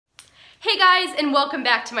Hey guys, and welcome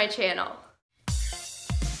back to my channel.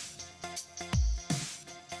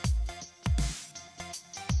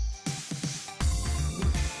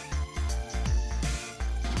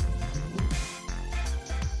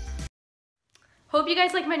 Hope you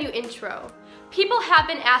guys like my new intro. People have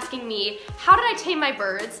been asking me, how did I tame my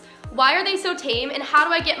birds? Why are they so tame? And how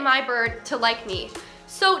do I get my bird to like me?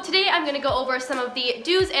 So today I'm gonna go over some of the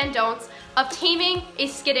do's and don'ts of taming a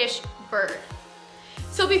skittish bird.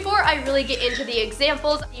 So before I really get into the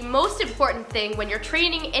examples, the most important thing when you're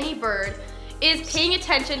training any bird is paying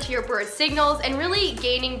attention to your bird's signals and really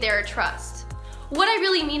gaining their trust. What I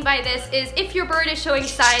really mean by this is if your bird is showing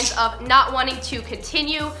signs of not wanting to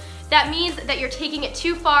continue, that means that you're taking it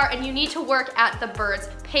too far and you need to work at the bird's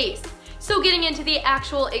pace. So getting into the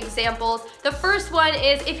actual examples, the first one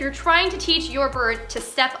is if you're trying to teach your bird to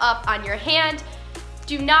step up on your hand,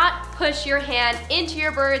 do not push your hand into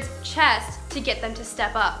your bird's chest to get them to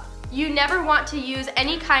step up. You never want to use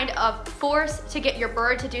any kind of force to get your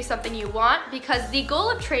bird to do something you want, because the goal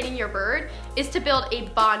of training your bird is to build a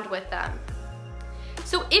bond with them.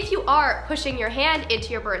 So if you are pushing your hand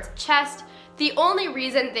into your bird's chest, the only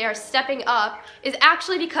reason they are stepping up is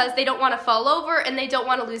actually because they don't want to fall over and they don't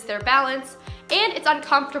want to lose their balance, and it's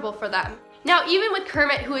uncomfortable for them. Now, even with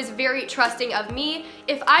Kermit, who is very trusting of me,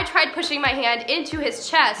 if I tried pushing my hand into his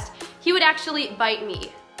chest, he would actually bite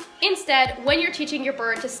me. Instead, when you're teaching your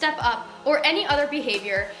bird to step up or any other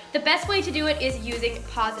behavior, the best way to do it is using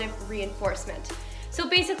positive reinforcement. So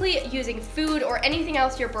basically using food or anything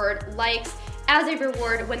else your bird likes as a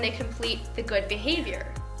reward when they complete the good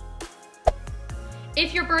behavior.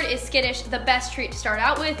 If your bird is skittish, the best treat to start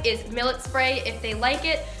out with is millet spray if they like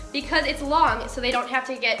it, because it's long so they don't have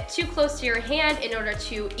to get too close to your hand in order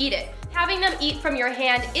to eat it. Having them eat from your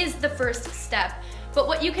hand is the first step, but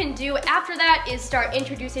what you can do after that is start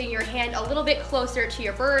introducing your hand a little bit closer to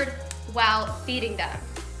your bird while feeding them.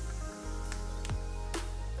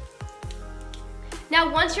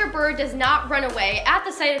 Now, once your bird does not run away at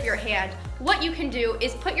the sight of your hand, what you can do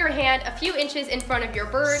is put your hand a few inches in front of your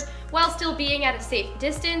bird while still being at a safe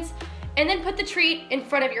distance, and then put the treat in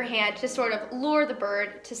front of your hand to sort of lure the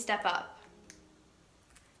bird to step up.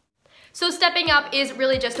 So stepping up is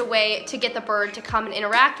really just a way to get the bird to come and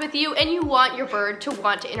interact with you, and you want your bird to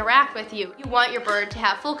want to interact with you. You want your bird to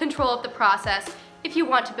have full control of the process if you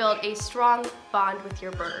want to build a strong bond with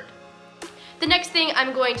your bird. The next thing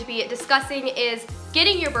I'm going to be discussing is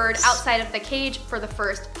getting your bird outside of the cage for the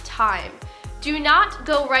first time. Do not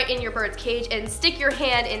go right in your bird's cage and stick your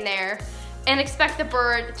hand in there and expect the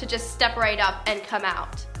bird to just step right up and come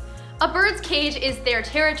out. A bird's cage is their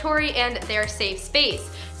territory and their safe space.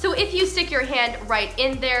 So if you stick your hand right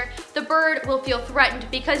in there, the bird will feel threatened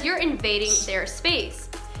because you're invading their space.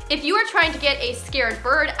 If you are trying to get a scared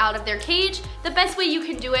bird out of their cage, the best way you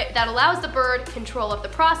can do it that allows the bird control of the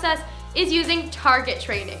process is using target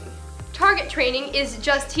training. Target training is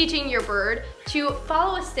just teaching your bird to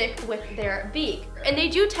follow a stick with their beak. And they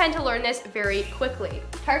do tend to learn this very quickly.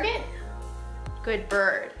 Target? Good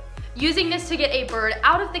bird. Using this to get a bird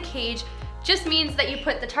out of the cage just means that you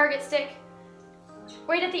put the target stick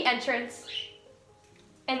right at the entrance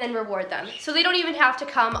and then reward them. So they don't even have to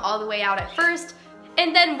come all the way out at first.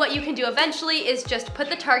 And then what you can do eventually is just put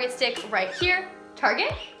the target stick right here.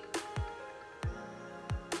 Target.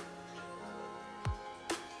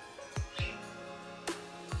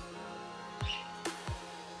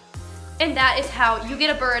 And that is how you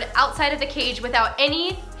get a bird outside of the cage without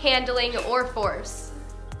any handling or force.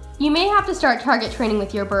 You may have to start target training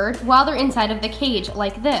with your bird while they're inside of the cage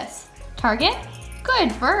like this. Target,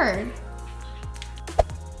 good bird.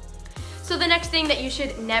 So the next thing that you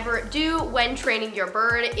should never do when training your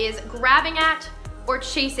bird is grabbing at or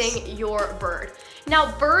chasing your bird.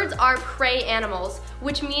 Now, birds are prey animals,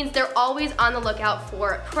 which means they're always on the lookout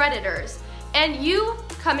for predators. And you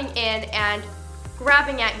coming in and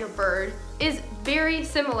grabbing at your bird is very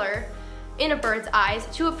similar in a bird's eyes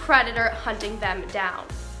to a predator hunting them down.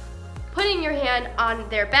 Putting your hand on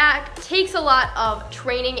their back takes a lot of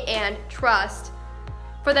training and trust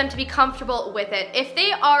for them to be comfortable with it. If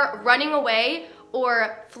they are running away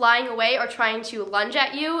or flying away or trying to lunge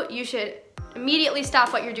at you, you should immediately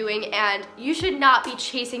stop what you're doing, and you should not be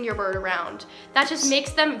chasing your bird around. That just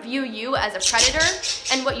makes them view you as a predator,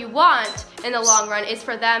 and what you want in the long run is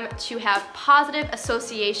for them to have positive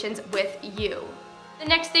associations with you. The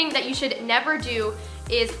next thing that you should never do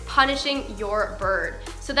is punishing your bird.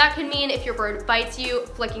 So that could mean if your bird bites you,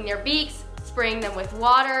 flicking their beaks, spraying them with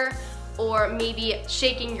water, or maybe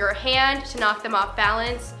shaking your hand to knock them off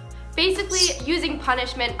balance. Basically, using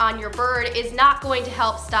punishment on your bird is not going to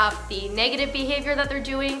help stop the negative behavior that they're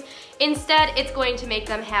doing. Instead, it's going to make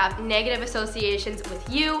them have negative associations with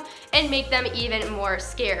you and make them even more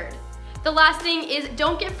scared. The last thing is,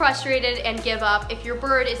 don't get frustrated and give up if your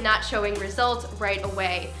bird is not showing results right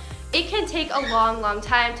away. It can take a long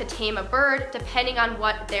time to tame a bird depending on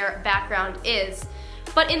what their background is.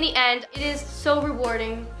 But in the end, it is so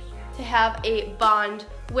rewarding to have a bond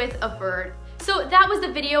with a bird. So that was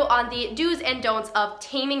the video on the do's and don'ts of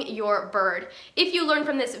taming your bird. If you learned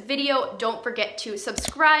from this video, don't forget to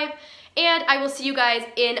subscribe, and I will see you guys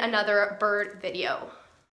in another bird video.